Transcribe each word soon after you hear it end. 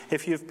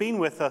If you've been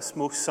with us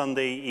most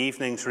Sunday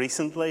evenings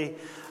recently,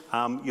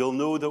 you'll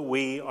know that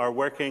we are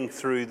working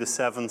through the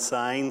 7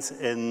 signs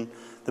in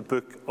the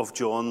book of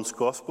John's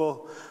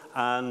Gospel.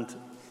 And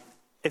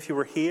if you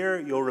were here,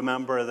 you'll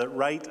remember that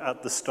right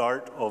at the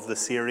start of the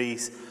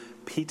series,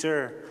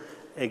 Peter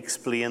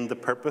explained the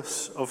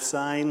purpose of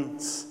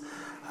signs.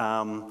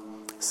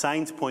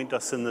 Signs point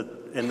us in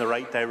the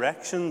right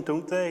direction,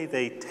 don't they?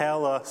 They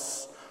tell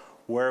us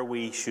where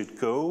we should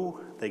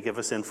go. They give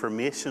us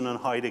information on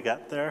how to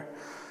get there.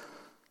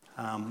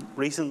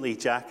 Recently,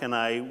 Jack and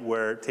I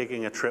were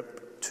taking a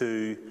trip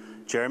to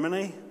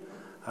Germany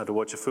to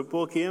watch a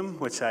football game,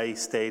 which I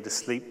stayed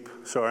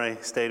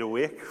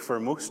awake for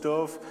most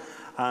of.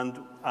 And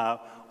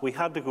we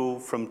had to go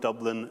from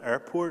Dublin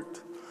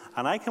Airport.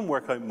 And I can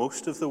work out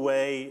most of the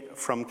way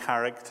from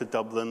Carrick to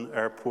Dublin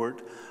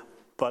Airport.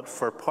 But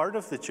for part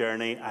of the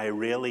journey, I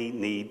really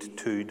need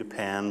to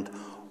depend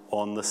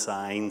on the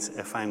signs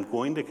if I'm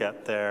going to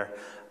get there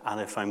and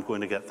if I'm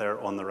going to get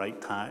there on the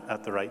right time,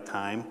 at the right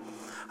time.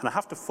 And I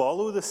have to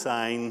follow the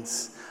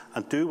signs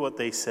and do what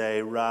they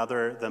say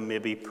rather than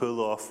maybe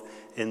pull off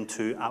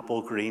into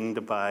Apple Green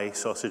to buy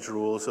sausage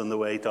rolls on the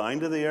way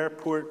down to the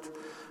airport.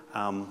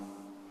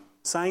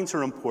 Signs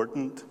are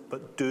important,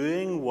 but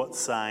doing what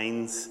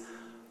signs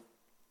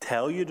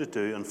tell you to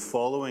do and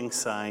following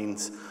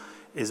signs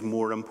is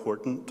more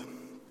important.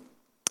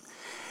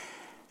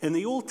 In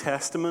the Old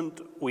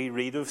Testament, we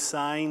read of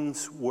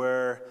signs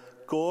where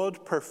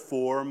God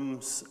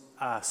performs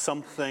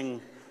something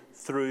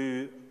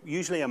through,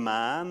 usually a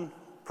man,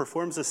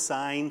 performs a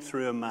sign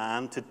through a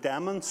man to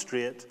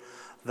demonstrate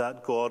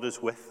that God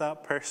is with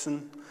that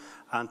person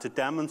and to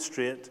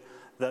demonstrate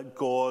that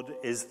God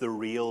is the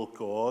real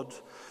God.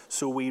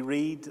 So we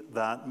read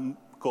that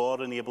God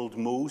enabled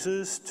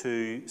Moses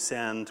to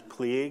send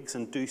plagues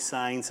and do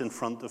signs in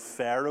front of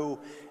Pharaoh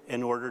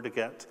in order to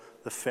get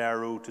the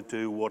Pharaoh to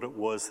do what it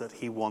was that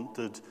he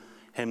wanted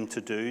him to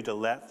do, to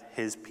let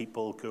his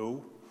people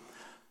go.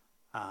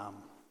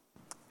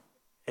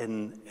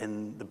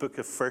 In the book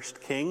of 1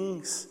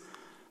 Kings,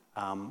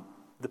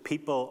 the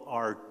people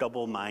are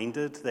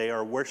double-minded. They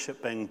are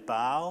worshipping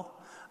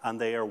Baal and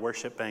they are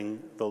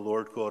worshipping the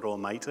Lord God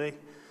Almighty.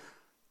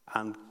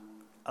 And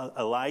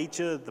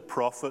Elijah, the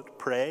prophet,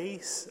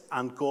 prays,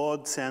 and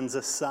God sends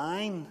a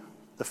sign.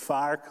 The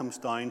fire comes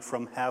down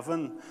from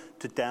heaven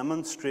to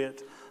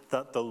demonstrate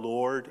that the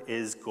Lord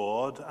is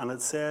God. And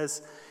it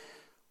says,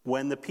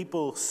 when the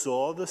people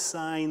saw the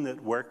sign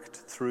that worked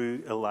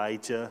through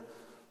Elijah,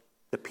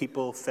 the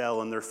people fell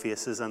on their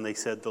faces and they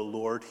said, "The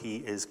Lord, he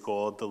is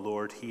God. The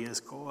Lord, he is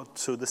God."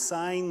 So the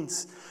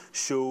signs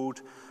showed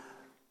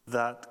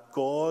that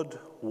God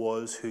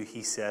was who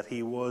he said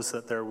he was,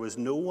 that there was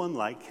no one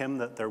like him,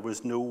 that there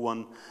was no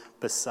one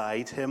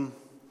beside him.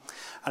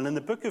 And in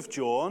the book of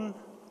John,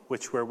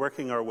 which we're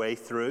working our way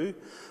through,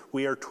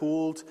 we are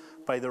told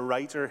by the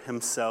writer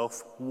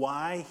himself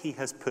why he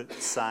has put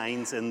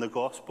signs in the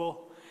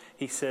gospel.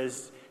 He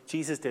says,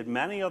 Jesus did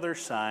many other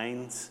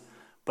signs,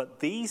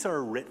 but these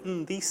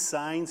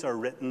signs are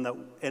written that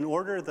in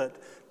order that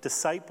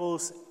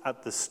disciples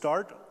at the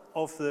start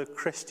of the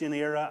Christian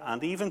era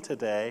and even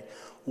today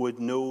would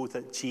know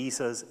that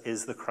Jesus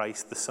is the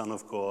Christ, the Son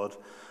of God,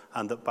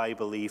 and that by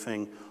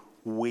believing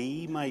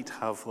we might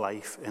have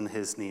life in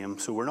his name.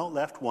 So we're not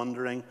left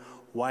wondering,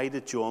 why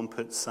did John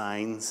put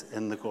signs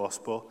in the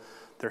gospel?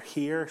 They're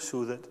here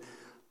so that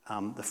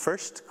the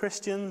first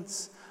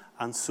Christians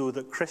and so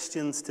that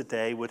Christians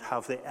today would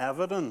have the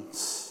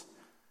evidence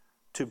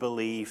to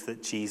believe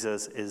that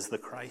Jesus is the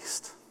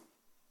Christ,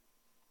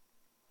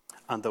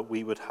 and that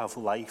we would have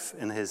life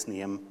in his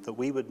name, that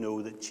we would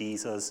know that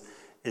Jesus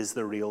is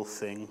the real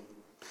thing.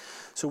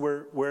 So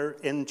we're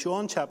in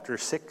John chapter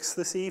 6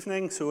 this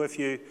evening. So if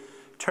you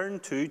turn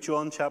to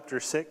John chapter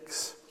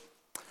 6,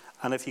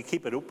 and if you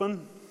keep it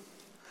open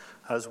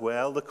as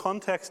well, the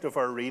context of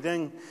our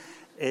reading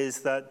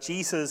is that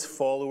Jesus'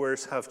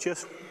 followers have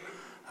just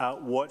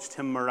watched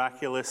him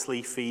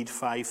miraculously feed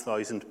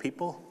 5,000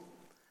 people.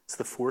 It's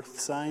the 4th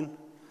sign.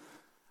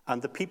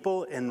 And the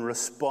people in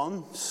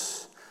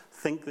response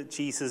think that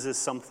Jesus is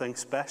something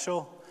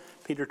special.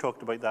 Peter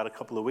talked about that a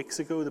couple of weeks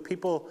ago. The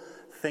people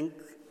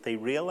they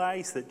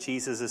realize that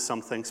Jesus is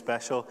something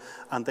special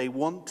and they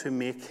want to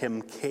make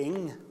him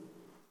king.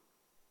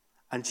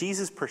 And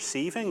Jesus,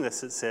 perceiving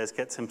this, it says,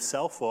 gets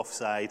himself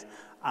offside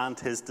and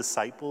his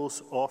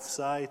disciples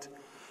offside.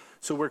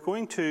 So we're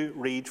going to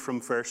read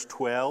from verse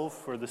 12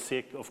 for the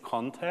sake of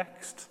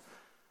context.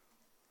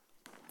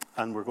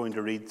 And we're going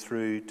to read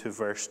through to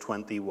verse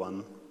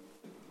 21.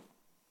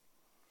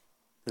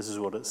 This is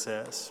what it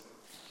says.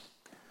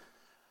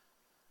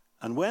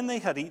 And when they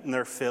had eaten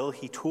their fill,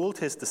 he told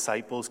his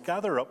disciples,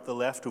 "Gather up the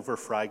leftover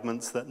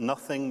fragments that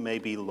nothing may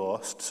be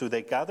lost." So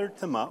they gathered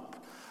them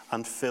up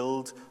and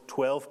filled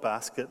 12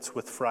 baskets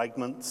with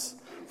fragments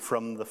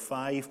from the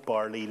 5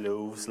 barley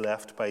loaves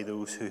left by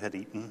those who had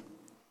eaten.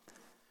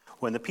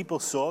 When the people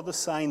saw the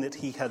sign that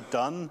he had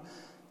done,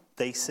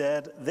 they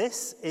said,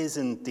 "This is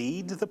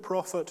indeed the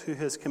prophet who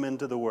has come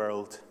into the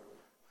world."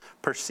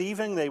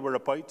 Perceiving they were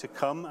about to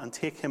come and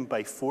take him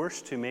by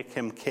force to make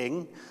him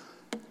king,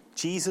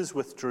 Jesus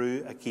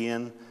withdrew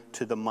again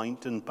to the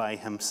mountain by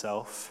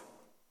himself.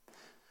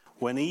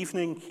 When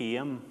evening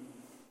came,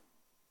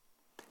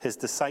 his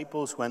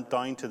disciples went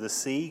down to the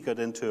sea, got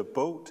into a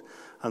boat,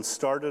 and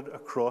started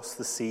across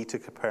the sea to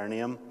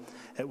Capernaum.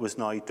 It was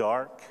now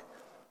dark,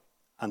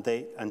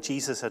 and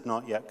Jesus had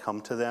not yet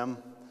come to them.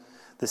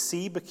 The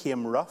sea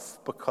became rough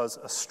because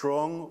a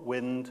strong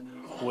wind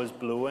was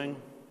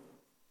blowing.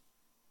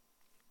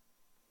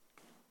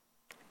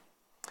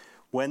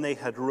 When they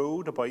had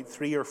rowed about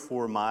 3 or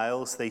 4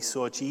 miles, they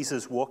saw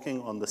Jesus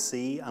walking on the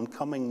sea and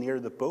coming near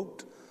the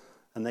boat,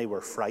 and they were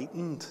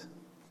frightened.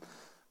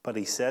 But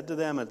he said to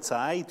them, "It's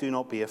I, do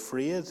not be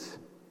afraid."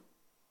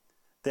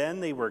 Then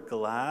they were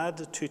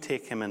glad to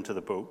take him into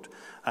the boat,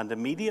 and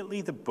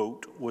immediately the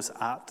boat was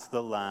at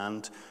the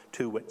land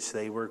to which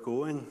they were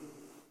going.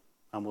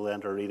 And we'll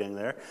end our reading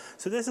there.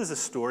 So this is a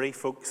story,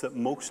 folks, that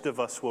most of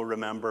us will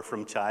remember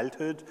from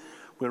childhood.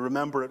 We'll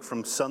remember it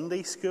from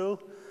Sunday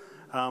school.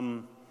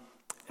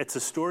 It's a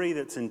story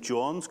that's in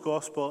John's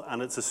Gospel,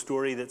 and it's a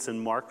story that's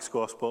in Mark's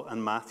Gospel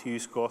and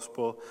Matthew's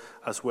Gospel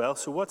as well.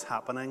 So what's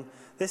happening?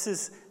 This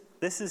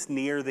is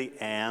near the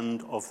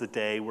end of the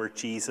day where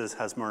Jesus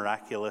has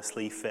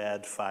miraculously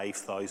fed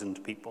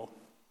 5,000 people.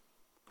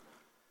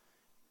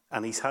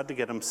 And he's had to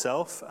get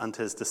himself and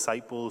his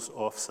disciples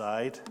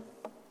offside.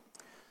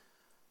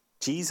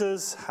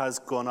 Jesus has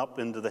gone up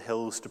into the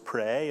hills to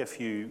pray, if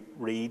you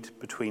read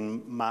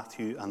between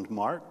Matthew and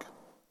Mark.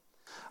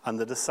 And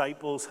the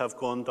disciples have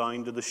gone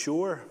down to the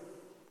shore.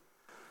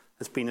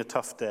 It's been a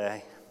tough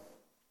day.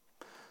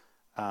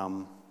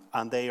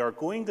 And they are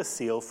going to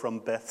sail from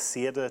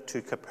Bethsaida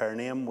to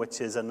Capernaum,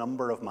 which is a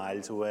number of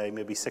miles away,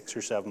 maybe 6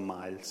 or 7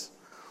 miles.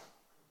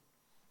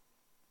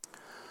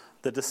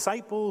 The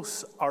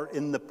disciples are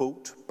in the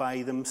boat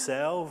by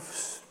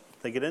themselves.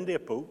 They get into a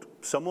boat.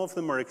 Some of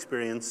them are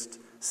experienced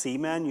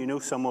seamen. You know,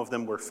 some of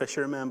them were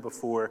fishermen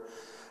before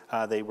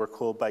they were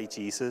called by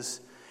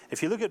Jesus.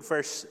 If you look at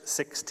verse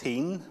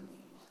 16, it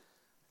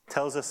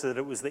tells us that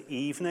it was the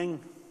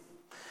evening.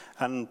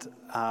 And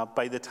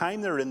by the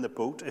time they're in the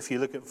boat, if you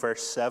look at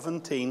verse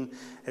 17,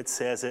 it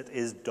says it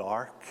is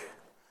dark.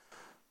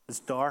 It's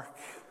dark.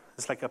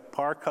 It's like a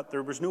power cut.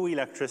 There was no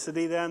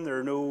electricity then. There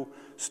are no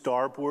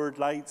starboard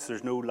lights.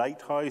 There's no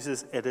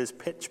lighthouses. It is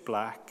pitch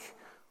black,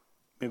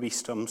 maybe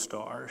some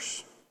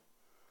stars,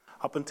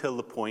 up until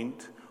the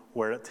point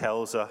where it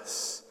tells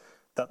us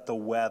that the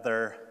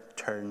weather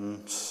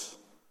turns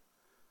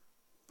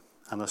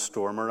and a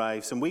storm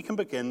arrives. And we can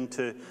begin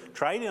to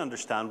try to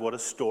understand what a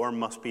storm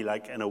must be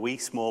like in a wee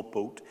small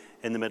boat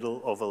in the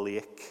middle of a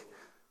lake.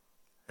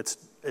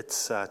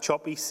 It's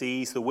choppy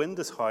seas, the wind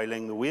is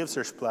howling, the waves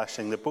are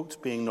splashing, the boat's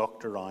being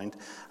knocked around.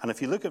 And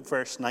if you look at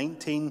verse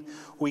 19,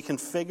 we can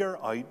figure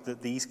out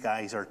that these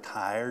guys are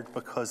tired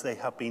because they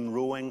have been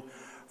rowing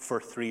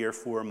for 3 or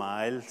 4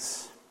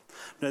 miles.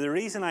 Now, the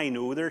reason I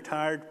know they're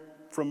tired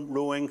from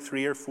rowing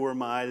 3 or 4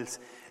 miles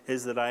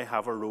is that I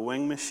have a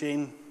rowing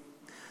machine.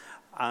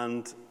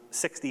 And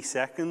 60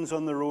 seconds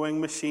on the rowing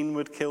machine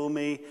would kill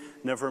me,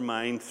 never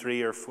mind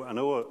 3 or 4. I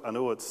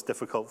know it's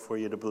difficult for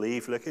you to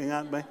believe looking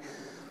at me.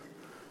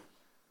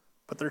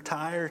 But they're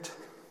tired.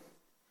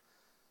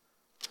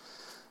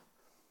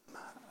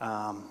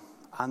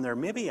 And they're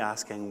maybe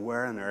asking,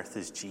 where on earth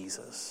is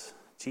Jesus?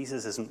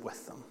 Jesus isn't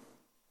with them.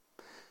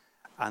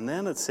 And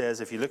then it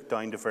says, if you look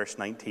down to verse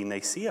 19, they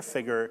see a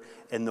figure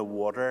in the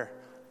water,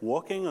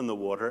 walking on the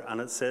water,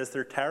 and it says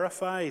they're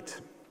terrified.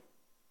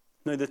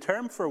 Now, the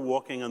term for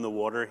walking on the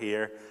water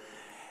here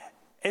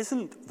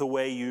isn't the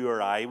way you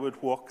or I would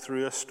walk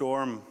through a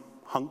storm,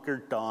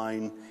 hunkered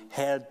down,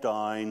 head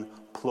down,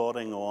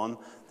 plodding on.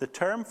 The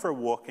term for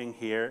walking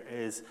here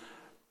is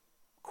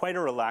quite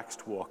a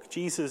relaxed walk.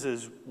 Jesus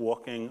is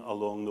walking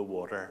along the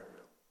water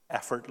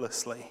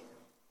effortlessly.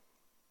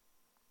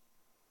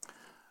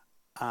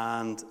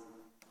 And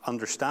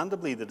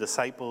understandably, the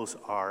disciples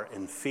are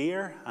in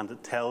fear, and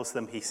it tells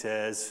them, he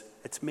says,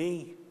 "It's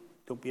me,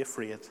 don't be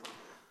afraid."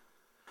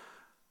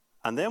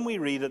 And then we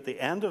read at the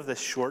end of this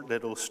short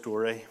little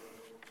story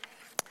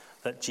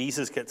that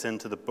Jesus gets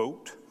into the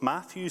boat.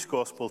 Matthew's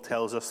gospel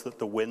tells us that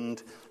the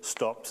wind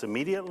stops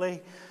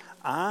immediately,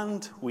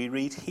 and we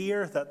read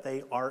here that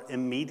they are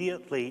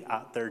immediately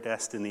at their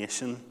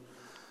destination.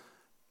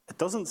 It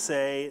doesn't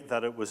say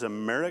that it was a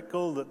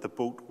miracle that the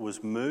boat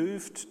was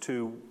moved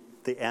to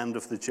the end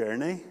of the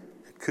journey.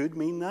 It could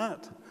mean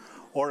that.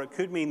 Or it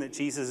could mean that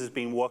Jesus has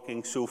been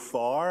walking so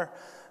far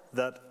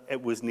that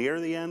it was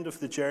near the end of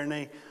the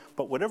journey.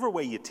 But whatever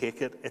way you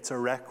take it, it's a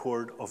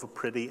record of a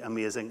pretty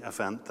amazing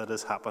event that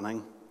is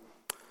happening.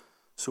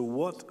 So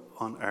what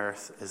on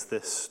earth is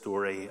this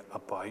story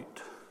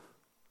about?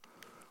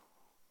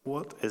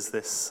 What is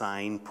this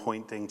sign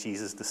pointing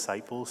Jesus'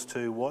 disciples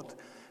to? What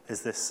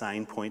is this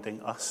sign pointing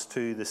us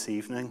to this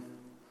evening?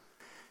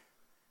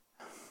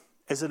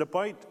 Is it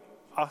about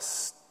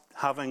us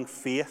having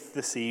faith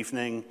this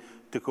evening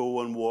to go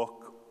and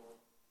walk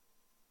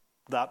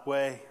that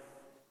way,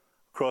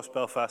 across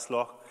Belfast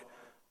Lough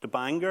to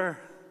Bangor?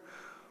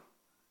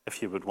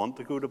 if you would want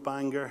to go to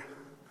Bangor.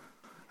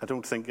 I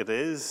don't think it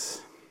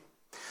is.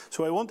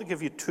 So I want to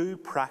give you two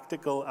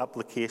practical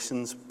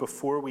applications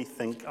before we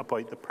think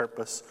about the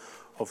purpose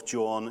of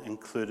John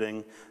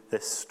including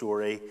this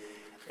story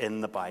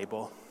in the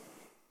Bible.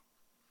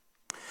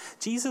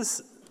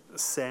 Jesus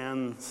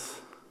sends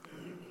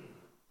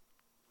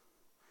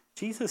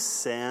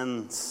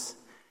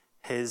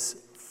his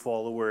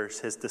followers,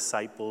 his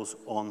disciples,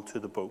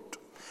 onto the boat.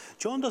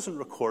 John doesn't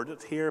record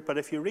it here, but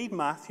if you read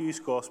Matthew's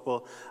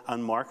Gospel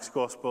and Mark's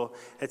Gospel,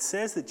 it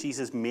says that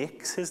Jesus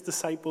makes his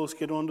disciples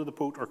get onto the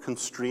boat or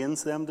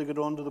constrains them to get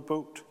onto the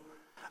boat.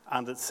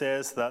 And it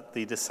says that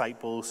the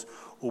disciples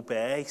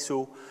obey.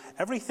 So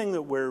everything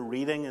that we're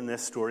reading in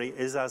this story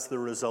is as the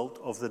result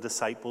of the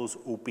disciples'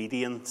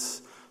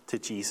 obedience to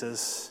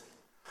Jesus.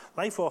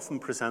 Life often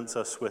presents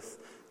us with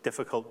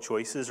difficult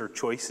choices or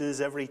choices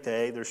every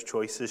day. There's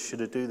choices.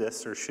 Should I do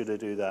this or should I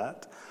do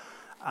that?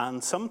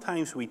 And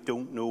sometimes we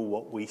don't know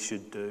what we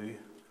should do.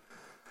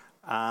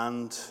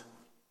 And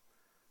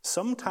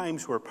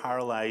sometimes we're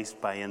paralyzed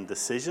by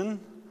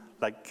indecision,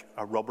 like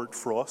a Robert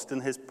Frost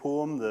in his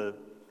poem, the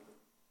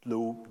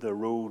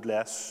road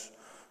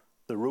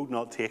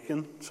not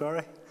taken,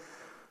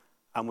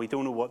 and we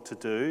don't know what to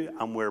do,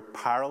 and we're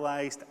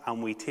paralyzed,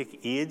 and we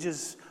take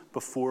ages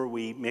before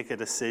we make a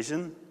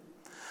decision.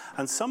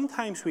 And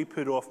sometimes we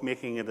put off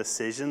making a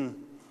decision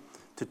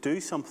to do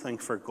something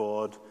for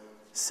God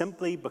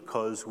simply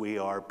because we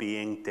are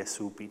being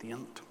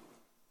disobedient.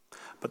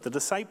 But the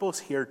disciples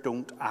here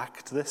don't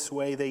act this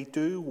way. They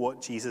do what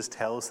Jesus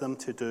tells them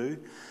to do.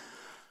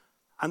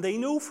 And they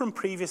know from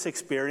previous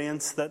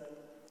experience that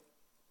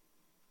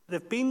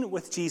they've been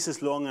with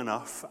Jesus long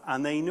enough,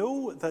 and they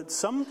know that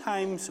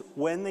sometimes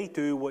when they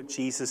do what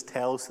Jesus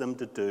tells them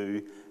to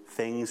do,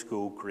 things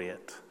go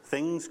great.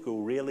 Things go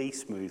really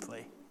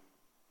smoothly.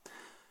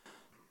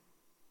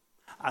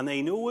 And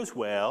they know as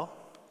well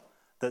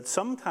that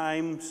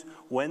sometimes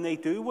when they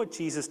do what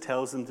Jesus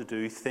tells them to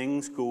do,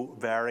 things go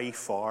very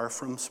far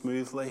from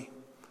smoothly.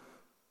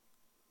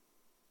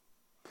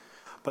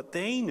 But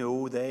they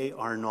know they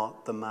are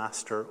not the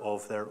master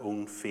of their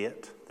own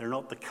fate. They're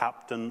not the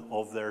captain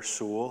of their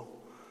soul.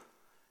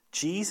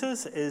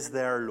 Jesus is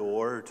their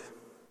Lord,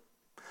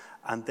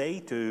 and they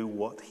do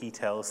what he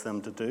tells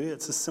them to do.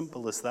 It's as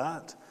simple as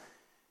that.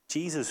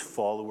 Jesus'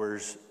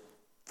 followers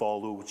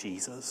follow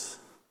Jesus.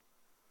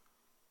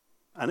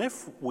 And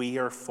if we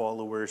are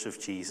followers of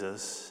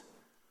Jesus,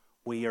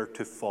 we are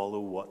to follow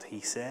what he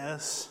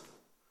says.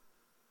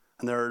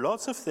 And there are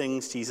lots of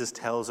things Jesus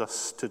tells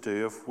us to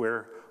do if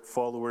we're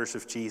followers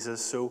of Jesus.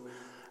 So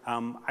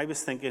I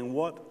was thinking,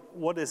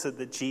 what is it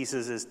that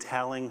Jesus is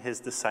telling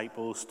his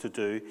disciples to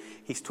do?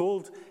 He's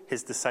told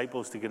his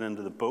disciples to get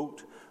into the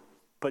boat,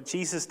 but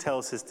Jesus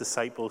tells his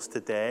disciples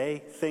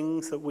today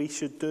things that we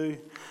should do.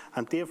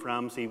 And Dave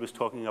Ramsey was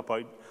talking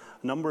about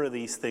a number of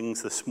these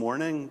things this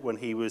morning when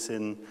he was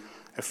in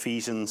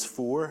Ephesians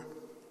 4.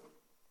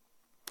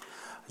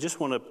 I just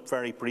want to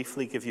very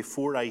briefly give you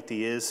 4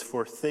 ideas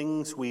for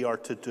things we are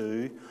to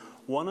do.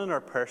 One in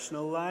our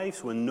personal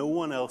lives when no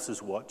one else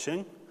is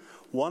watching.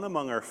 One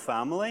among our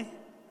family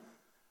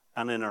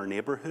and in our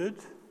neighbourhood.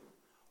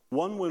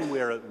 One when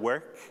we're at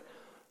work.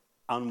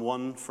 And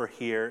one for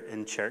here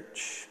in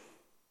church.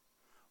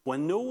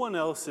 When no one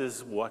else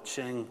is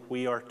watching,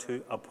 we are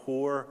to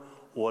abhor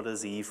what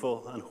is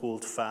evil and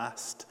hold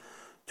fast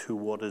to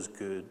what is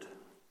good.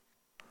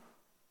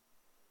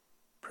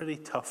 Pretty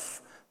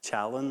tough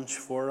challenge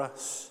for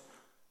us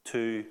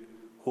to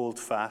hold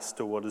fast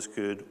to what is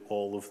good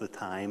all of the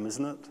time,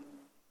 isn't it?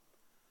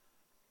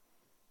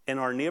 In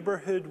our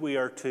neighbourhood, we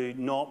are to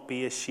not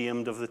be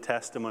ashamed of the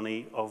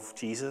testimony of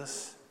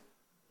Jesus.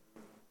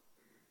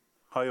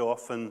 How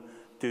often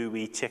do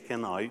we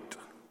chicken out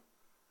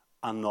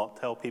and not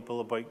tell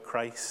people about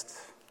Christ?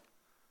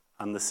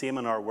 And the same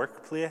in our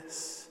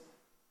workplace.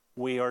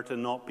 We are to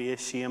not be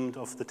ashamed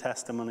of the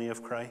testimony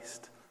of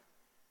Christ.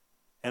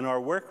 In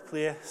our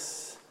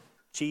workplace,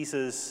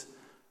 Jesus'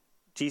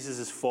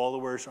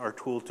 followers are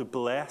told to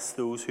bless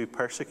those who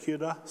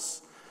persecute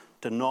us,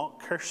 to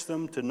not curse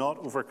them, to not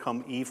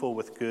overcome evil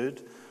with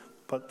good,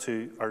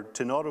 to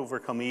not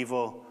overcome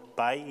evil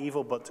by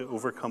evil, but to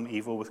overcome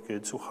evil with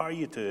good. So how are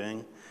you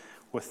doing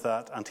with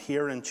that? And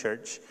here in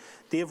church,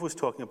 Dave was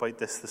talking about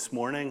this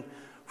morning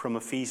from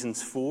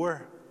Ephesians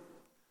 4.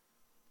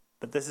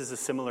 But this is a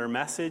similar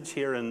message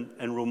here in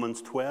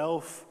Romans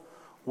 12.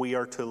 We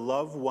are to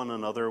love one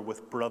another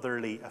with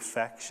brotherly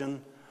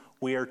affection.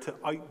 We are to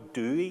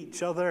outdo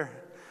each other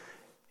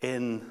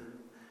in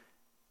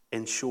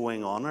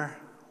showing honour.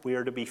 We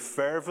are to be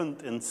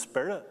fervent in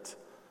spirit,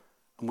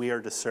 and we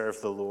are to serve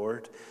the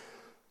Lord.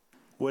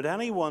 Would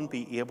anyone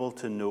be able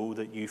to know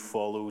that you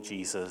follow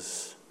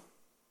Jesus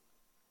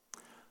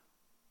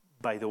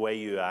by the way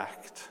you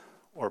act,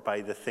 or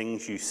by the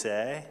things you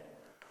say,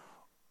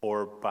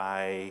 or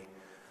by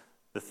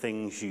the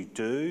things you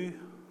do,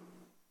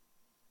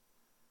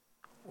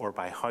 or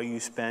by how you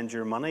spend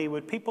your money?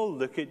 Would people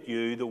look at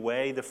you the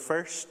way the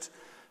first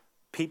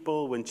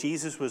people, when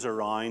Jesus was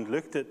around,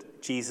 looked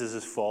at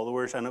Jesus'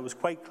 followers, and it was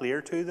quite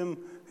clear to them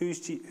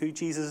who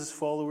Jesus'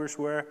 followers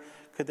were,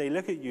 could they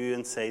look at you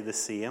and say the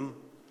same?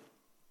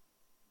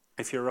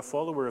 If you're a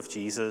follower of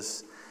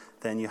Jesus,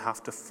 then you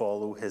have to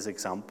follow his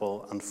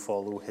example and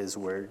follow his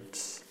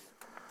words.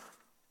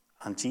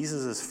 And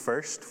Jesus'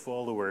 first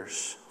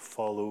followers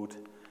followed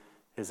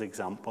his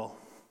example.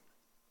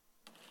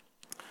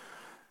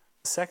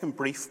 The second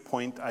brief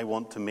point I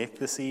want to make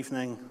this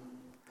evening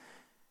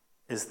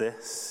is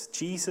this: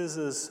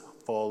 Jesus'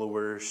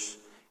 followers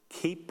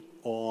keep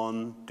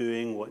on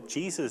doing what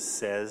Jesus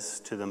says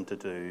to them to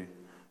do,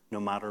 no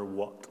matter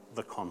what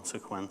the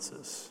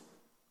consequences,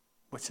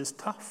 which is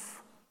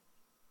tough.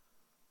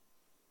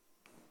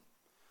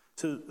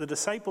 So the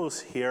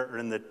disciples here are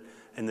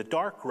in the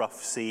dark,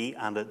 rough sea,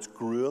 and it's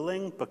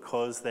grueling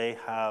because they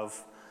have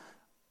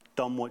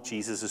done what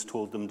Jesus has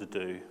told them to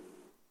do.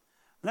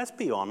 Let's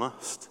be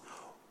honest.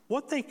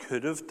 What they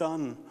could have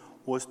done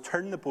was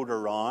turn the boat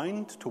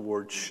around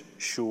towards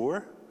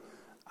shore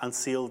and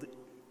sailed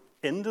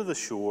into the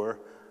shore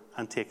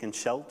and taken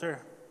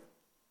shelter.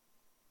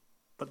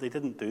 But they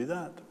didn't do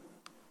that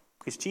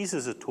because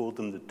Jesus had told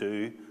them to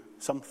do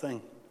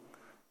something,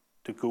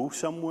 to go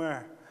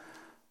somewhere.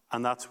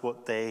 And that's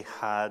what they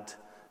had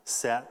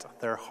set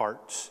their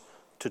hearts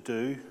to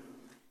do.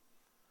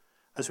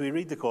 As we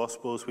read the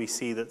Gospels, we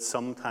see that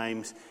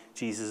sometimes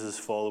Jesus'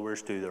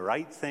 followers do the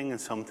right thing and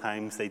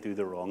sometimes they do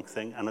the wrong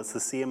thing. And it's the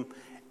same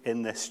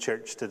in this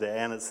church today,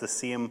 and it's the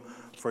same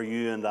for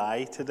you and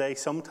I today.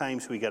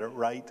 Sometimes we get it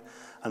right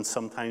and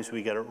sometimes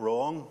we get it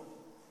wrong.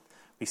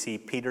 We see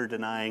Peter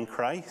denying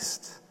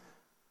Christ.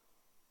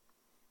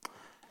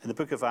 In the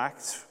book of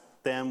Acts,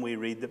 then we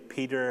read that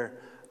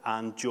Peter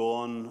and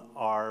John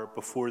are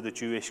before the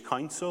Jewish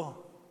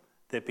council.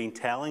 They've been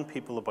telling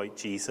people about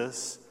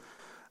Jesus,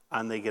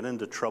 and they get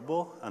into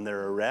trouble and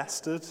they're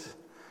arrested.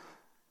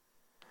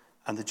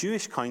 And the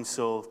Jewish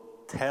council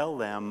tell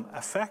them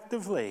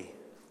effectively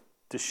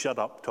to shut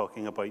up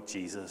talking about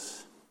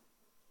Jesus.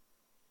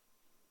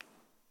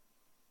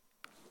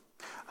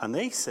 And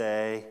they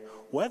say,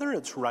 whether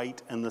it's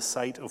right in the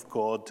sight of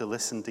God to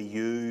listen to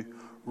you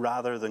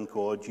rather than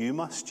God, you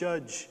must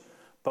judge.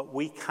 But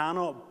we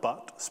cannot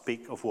but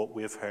speak of what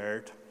we have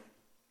heard.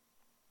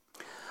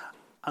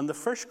 And the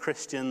first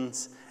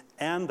Christians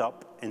end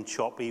up in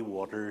choppy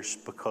waters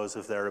because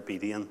of their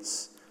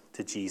obedience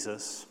to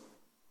Jesus.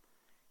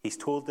 He's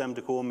told them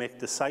to go and make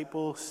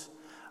disciples,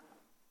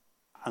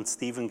 and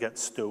Stephen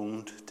gets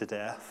stoned to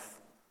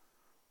death.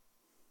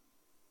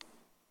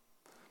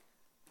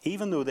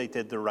 Even though they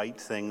did the right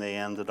thing, they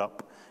ended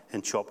up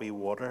in choppy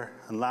water.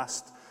 And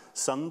last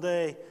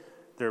Sunday,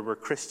 there were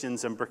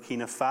Christians in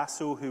Burkina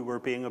Faso who were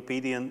being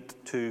obedient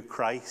to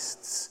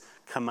Christ's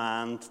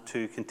command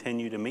to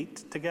continue to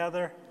meet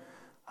together,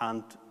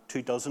 and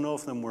 24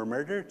 of them were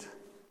murdered.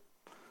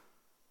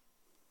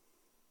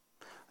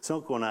 It's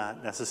not going to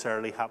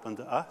necessarily happen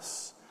to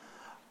us,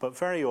 but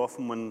very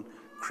often when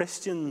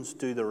Christians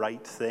do the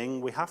right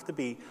thing, we have to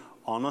be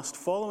honest.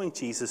 Following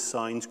Jesus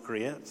sounds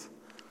great,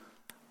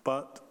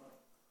 but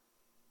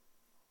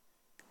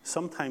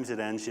sometimes it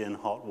ends you in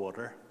hot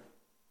water.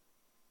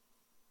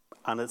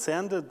 And it's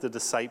ended the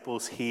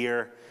disciples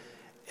here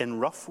in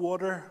rough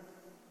water.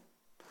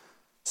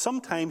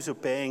 Sometimes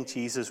obeying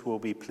Jesus will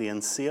be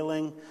plain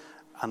sailing,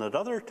 and at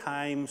other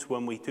times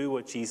when we do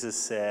what Jesus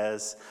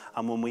says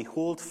and when we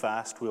hold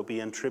fast, we'll be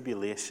in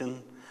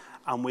tribulation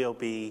and we'll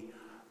be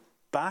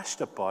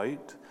bashed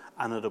about,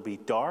 and it'll be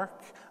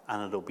dark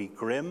and it'll be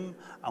grim,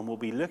 and we'll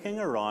be looking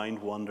around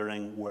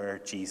wondering where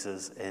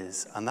Jesus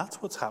is. And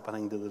that's what's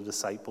happening to the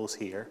disciples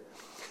here.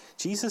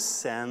 Jesus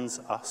sends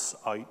us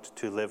out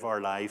to live our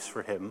lives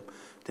for him,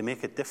 to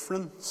make a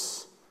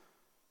difference.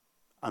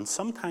 And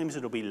sometimes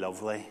it'll be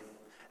lovely.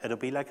 It'll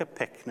be like a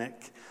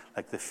picnic,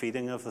 like the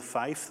feeding of the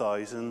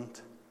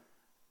 5,000,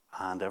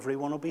 and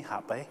everyone will be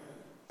happy.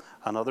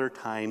 And other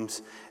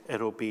times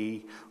it'll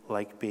be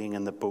like being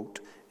in the boat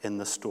in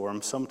the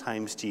storm.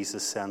 Sometimes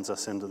Jesus sends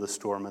us into the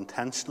storm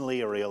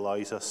intentionally, or he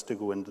allows us to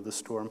go into the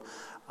storm.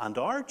 And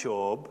our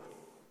job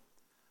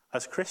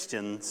as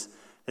Christians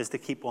is to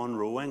keep on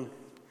rowing,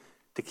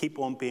 to keep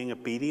on being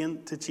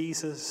obedient to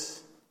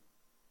Jesus,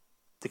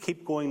 to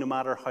keep going no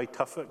matter how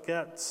tough it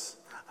gets.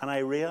 And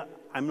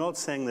I'm not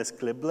saying this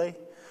glibly.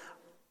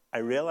 I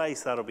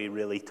realize that'll be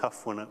really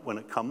tough when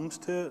it comes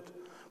to it.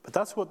 But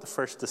that's what the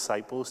first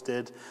disciples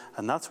did,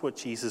 and that's what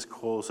Jesus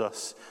calls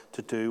us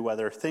to do.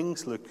 Whether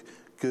things look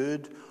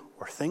good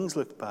or things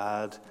look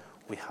bad,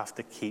 we have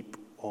to keep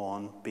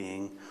on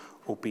being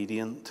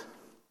obedient.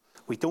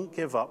 We don't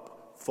give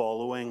up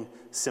following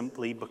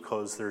simply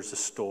because there's a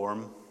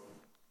storm.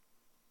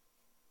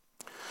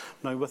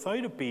 Now,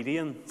 without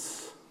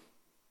obedience,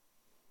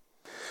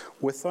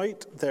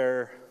 without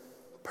their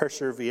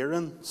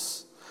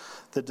perseverance,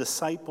 the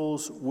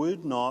disciples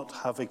would not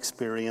have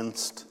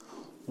experienced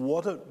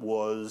what it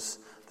was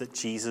that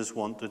Jesus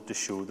wanted to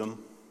show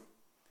them.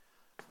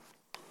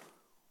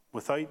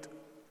 Without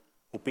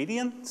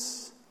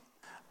obedience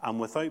and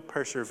without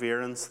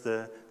perseverance,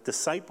 the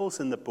disciples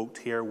in the boat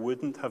here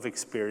wouldn't have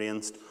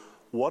experienced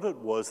what it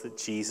was that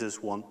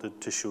Jesus wanted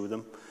to show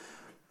them.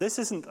 This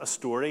isn't a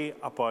story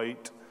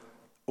about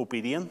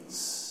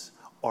obedience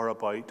or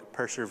about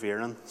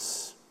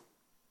perseverance.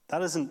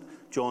 That isn't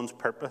John's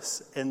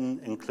purpose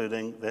in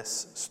including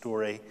this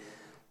story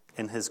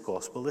in his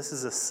gospel. This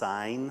is a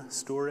sign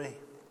story.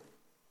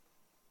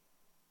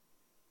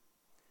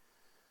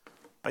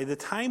 By the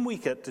time we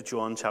get to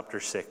John chapter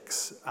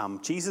 6,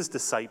 Jesus'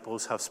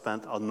 disciples have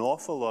spent an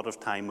awful lot of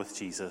time with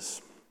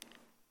Jesus.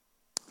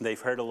 They've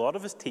heard a lot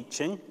of his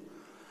teaching,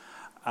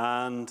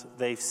 and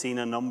they've seen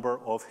a number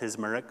of his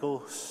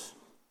miracles.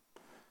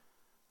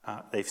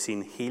 They've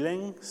seen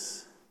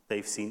healings.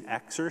 They've seen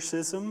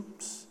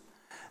exorcisms.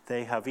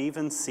 They have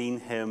even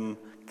seen him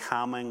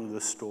calming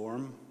the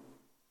storm.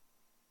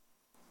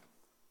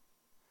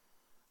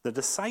 The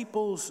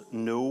disciples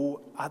know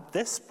at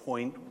this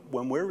point,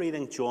 when we're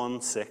reading John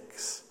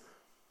 6,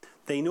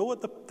 they know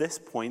at this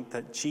point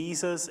that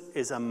Jesus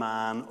is a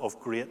man of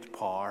great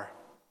power.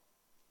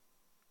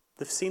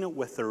 They've seen it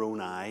with their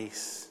own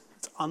eyes.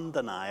 It's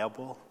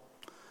undeniable.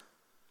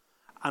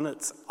 And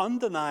it's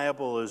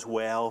undeniable as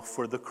well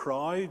for the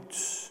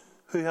crowds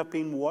who have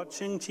been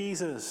watching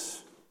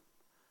Jesus.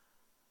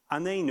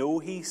 And they know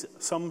he's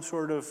some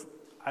sort of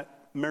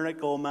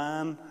miracle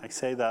man. I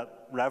say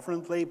that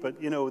reverently,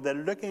 but they're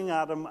looking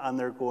at him and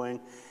they're going,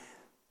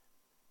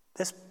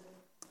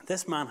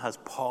 this man has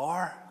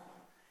power.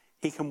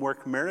 He can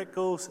work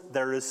miracles.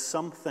 There is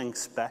something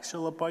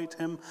special about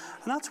him.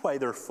 And that's why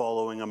they're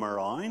following him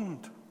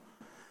around.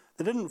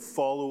 They didn't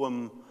follow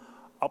him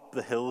up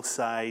the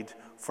hillside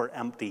for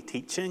empty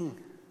teaching.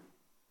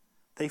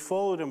 They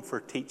followed him for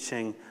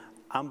teaching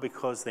and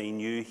because they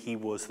knew he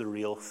was the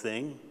real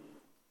thing.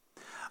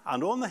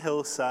 And on the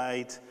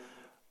hillside,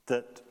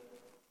 that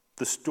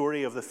the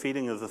story of the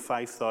feeding of the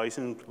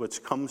 5,000,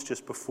 which comes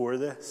just before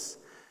this,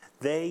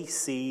 they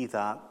see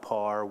that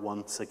power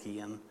once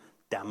again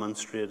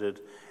demonstrated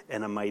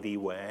in a mighty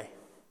way.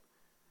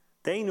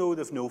 They know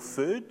they've no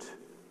food,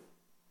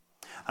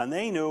 and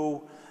they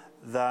know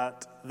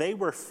that they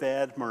were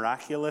fed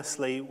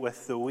miraculously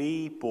with the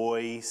wee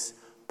boys'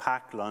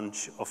 packed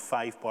lunch of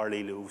 5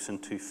 barley loaves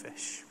and 2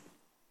 fish.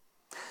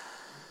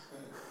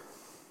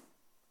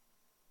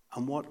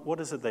 And what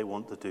is it they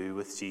want to do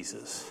with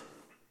Jesus?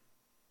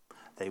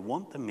 They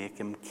want to make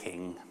him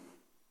king.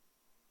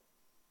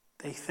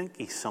 They think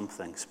he's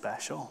something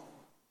special.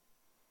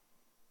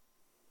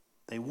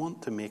 They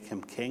want to make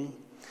him king.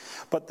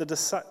 But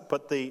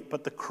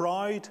the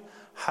crowd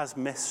has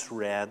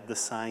misread the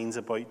signs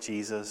about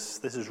Jesus.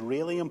 This is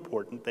really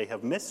important. They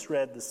have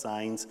misread the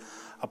signs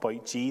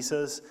about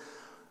Jesus.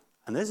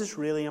 And this is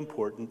really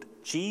important.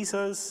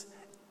 Jesus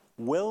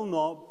will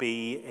not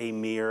be a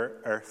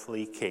mere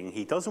earthly king.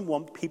 He doesn't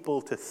want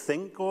people to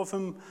think of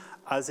him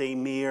as a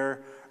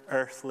mere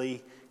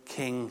earthly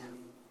king.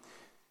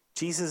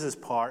 Jesus'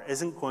 power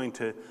isn't going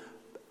to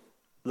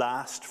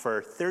last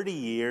for 30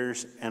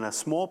 years in a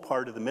small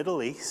part of the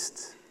Middle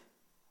East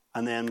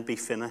and then be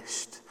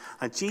finished.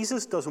 And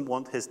Jesus doesn't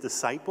want his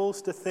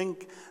disciples to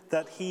think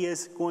that he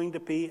is going to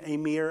be a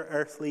mere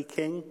earthly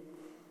king.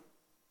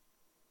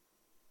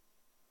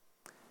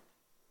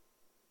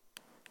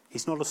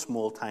 He's not a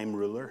small-time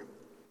ruler.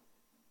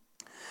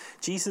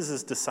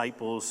 Jesus'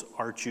 disciples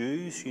are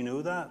Jews, you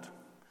know that?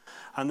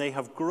 And they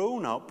have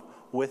grown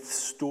up with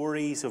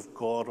stories of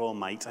God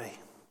Almighty.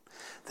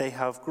 They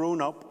have grown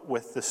up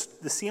with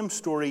the same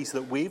stories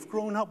that we've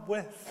grown up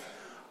with,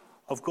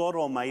 of God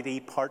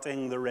Almighty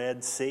parting the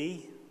Red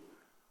Sea,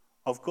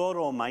 of God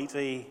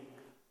Almighty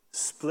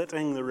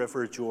splitting the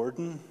River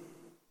Jordan,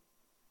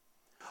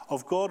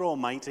 of God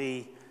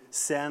Almighty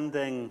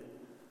sending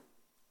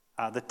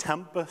the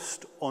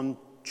tempest on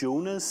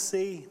Jonah's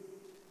sea.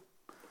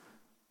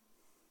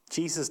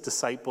 Jesus'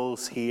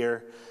 disciples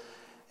here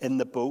in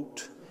the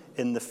boat,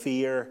 in the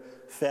fear,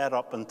 fed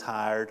up and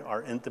tired,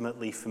 are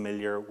intimately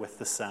familiar with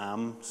the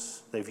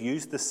Psalms. They've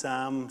used the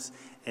Psalms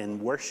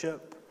in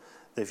worship.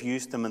 They've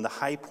used them in the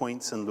high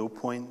points and low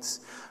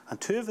points.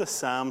 And 2 of the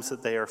Psalms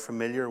that they are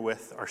familiar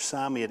with are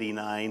Psalm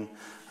 89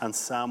 and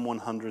Psalm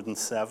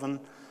 107.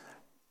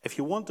 If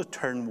you want to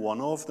turn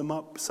one of them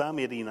up, Psalm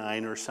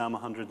 89 or Psalm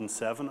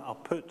 107, I'll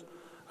put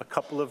a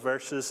couple of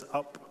verses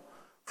up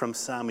from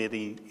Psalm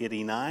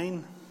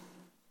 89.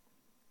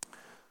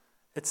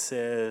 It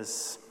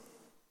says,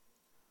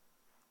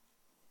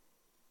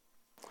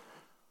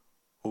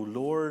 O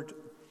Lord,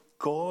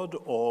 God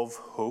of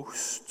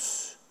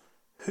hosts,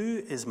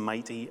 who is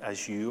mighty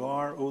as you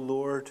are, O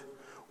Lord,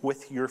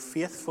 with your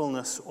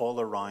faithfulness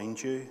all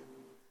around you?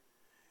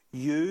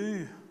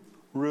 You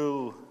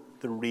rule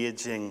the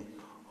raging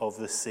of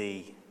the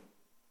sea.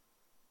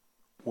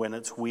 When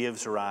its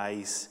waves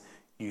rise,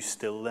 you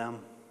still them.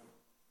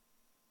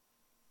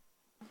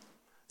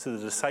 So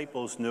the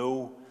disciples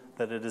know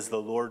that it is the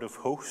Lord of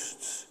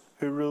hosts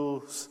who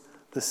rules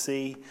the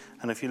sea.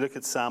 And if you look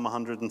at Psalm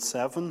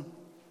 107,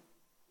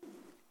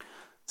 it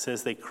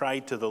says they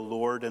cried to the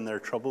Lord in their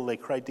trouble. They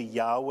cried to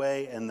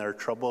Yahweh in their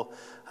trouble,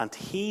 and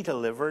he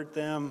delivered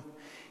them.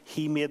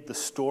 He made the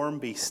storm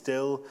be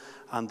still,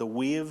 and the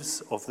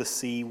waves of the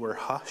sea were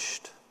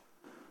hushed.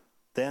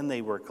 Then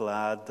they were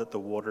glad that the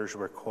waters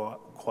were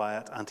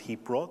quiet, and he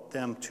brought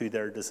them to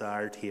their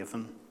desired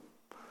haven.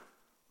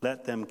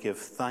 Let them give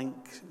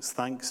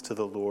thanks to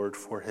the Lord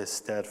for his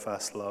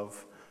steadfast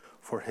love,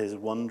 for his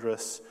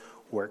wondrous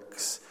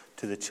works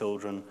to the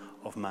children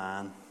of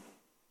man.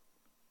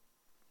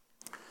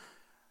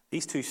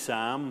 These two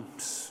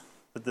psalms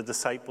that the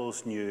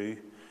disciples knew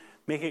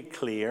make it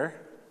clear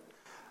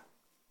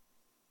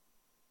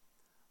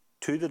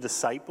to the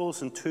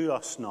disciples and to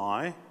us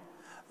now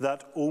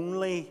that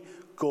only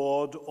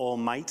God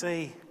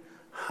Almighty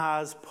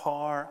has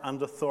power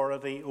and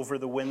authority over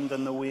the wind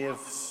and the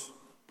waves.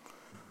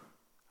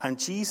 And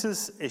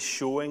Jesus is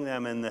showing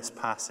them in this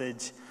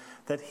passage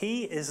that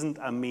he isn't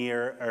a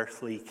mere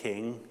earthly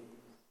king.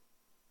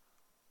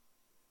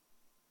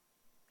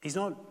 He's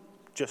not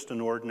just an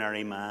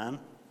ordinary man.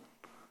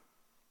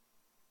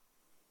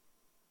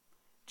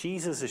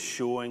 Jesus is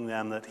showing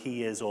them that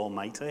he is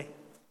almighty.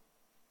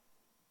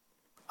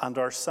 And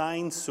our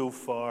signs so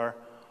far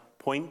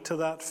point to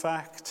that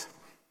fact.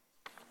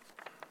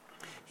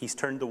 He's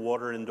turned the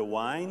water into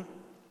wine.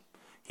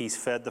 He's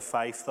fed the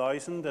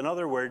 5,000. In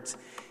other words,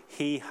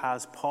 he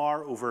has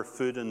power over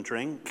food and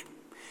drink.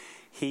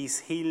 He's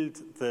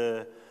healed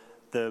the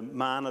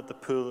man at the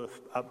pool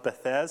at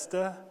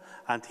Bethesda,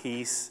 and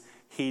he's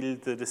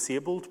healed the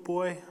disabled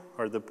boy,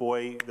 or the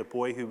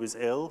boy who was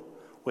ill,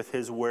 with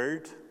his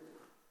word.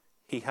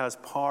 He has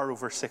power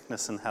over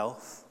sickness and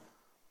health.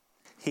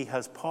 He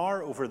has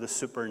power over the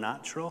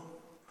supernatural,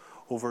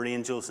 over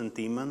angels and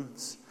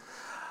demons.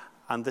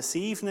 And this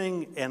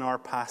evening in our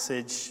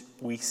passage,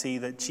 we see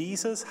that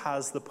Jesus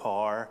has the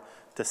power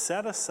to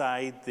set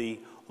aside the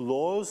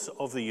laws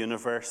of the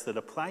universe that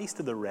applies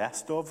to the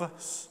rest of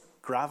us,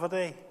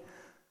 gravity.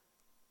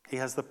 He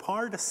has the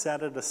power to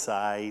set it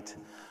aside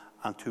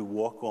and to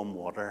walk on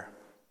water.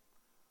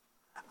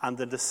 And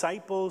the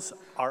disciples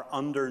are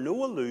under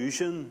no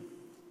illusion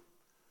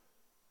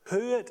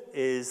who it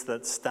is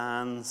that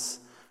stands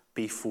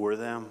before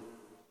them.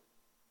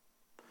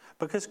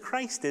 Because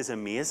Christ is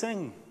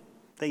amazing.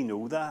 They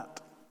know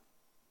that.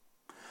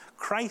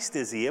 Christ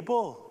is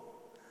able.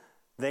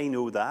 They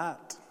know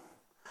that.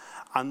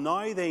 And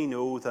now they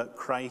know that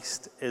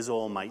Christ is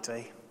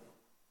almighty.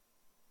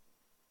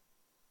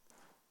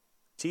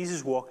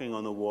 Jesus walking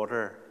on the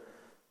water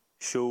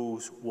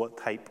shows what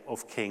type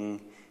of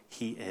king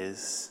he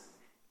is.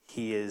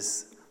 He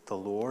is the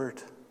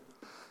Lord.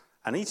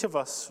 And each of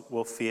us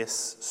will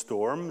face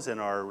storms. In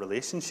our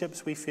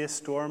relationships we face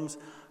storms.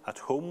 At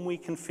home we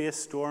can face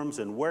storms.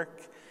 In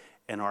work,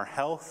 in our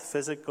health,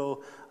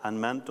 physical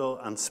and mental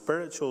and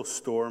spiritual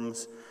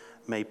storms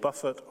may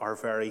buffet our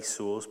very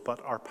souls.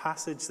 But our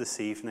passage this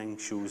evening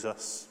shows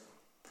us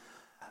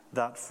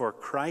that for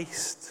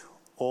Christ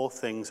all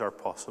things are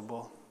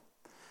possible.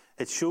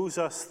 It shows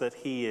us that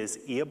he is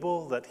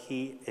able, that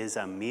he is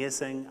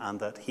amazing, and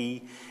that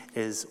he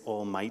is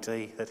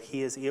almighty, that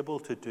he is able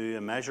to do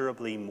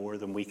immeasurably more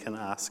than we can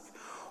ask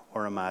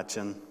or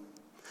imagine.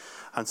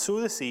 And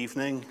so this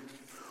evening,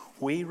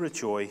 we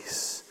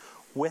rejoice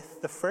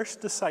with the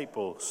first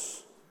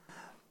disciples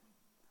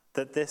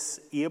that this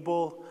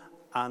able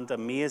and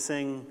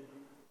amazing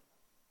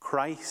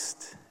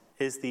Christ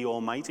is the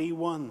Almighty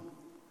One,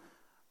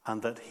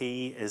 and that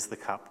he is the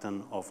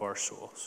captain of our souls.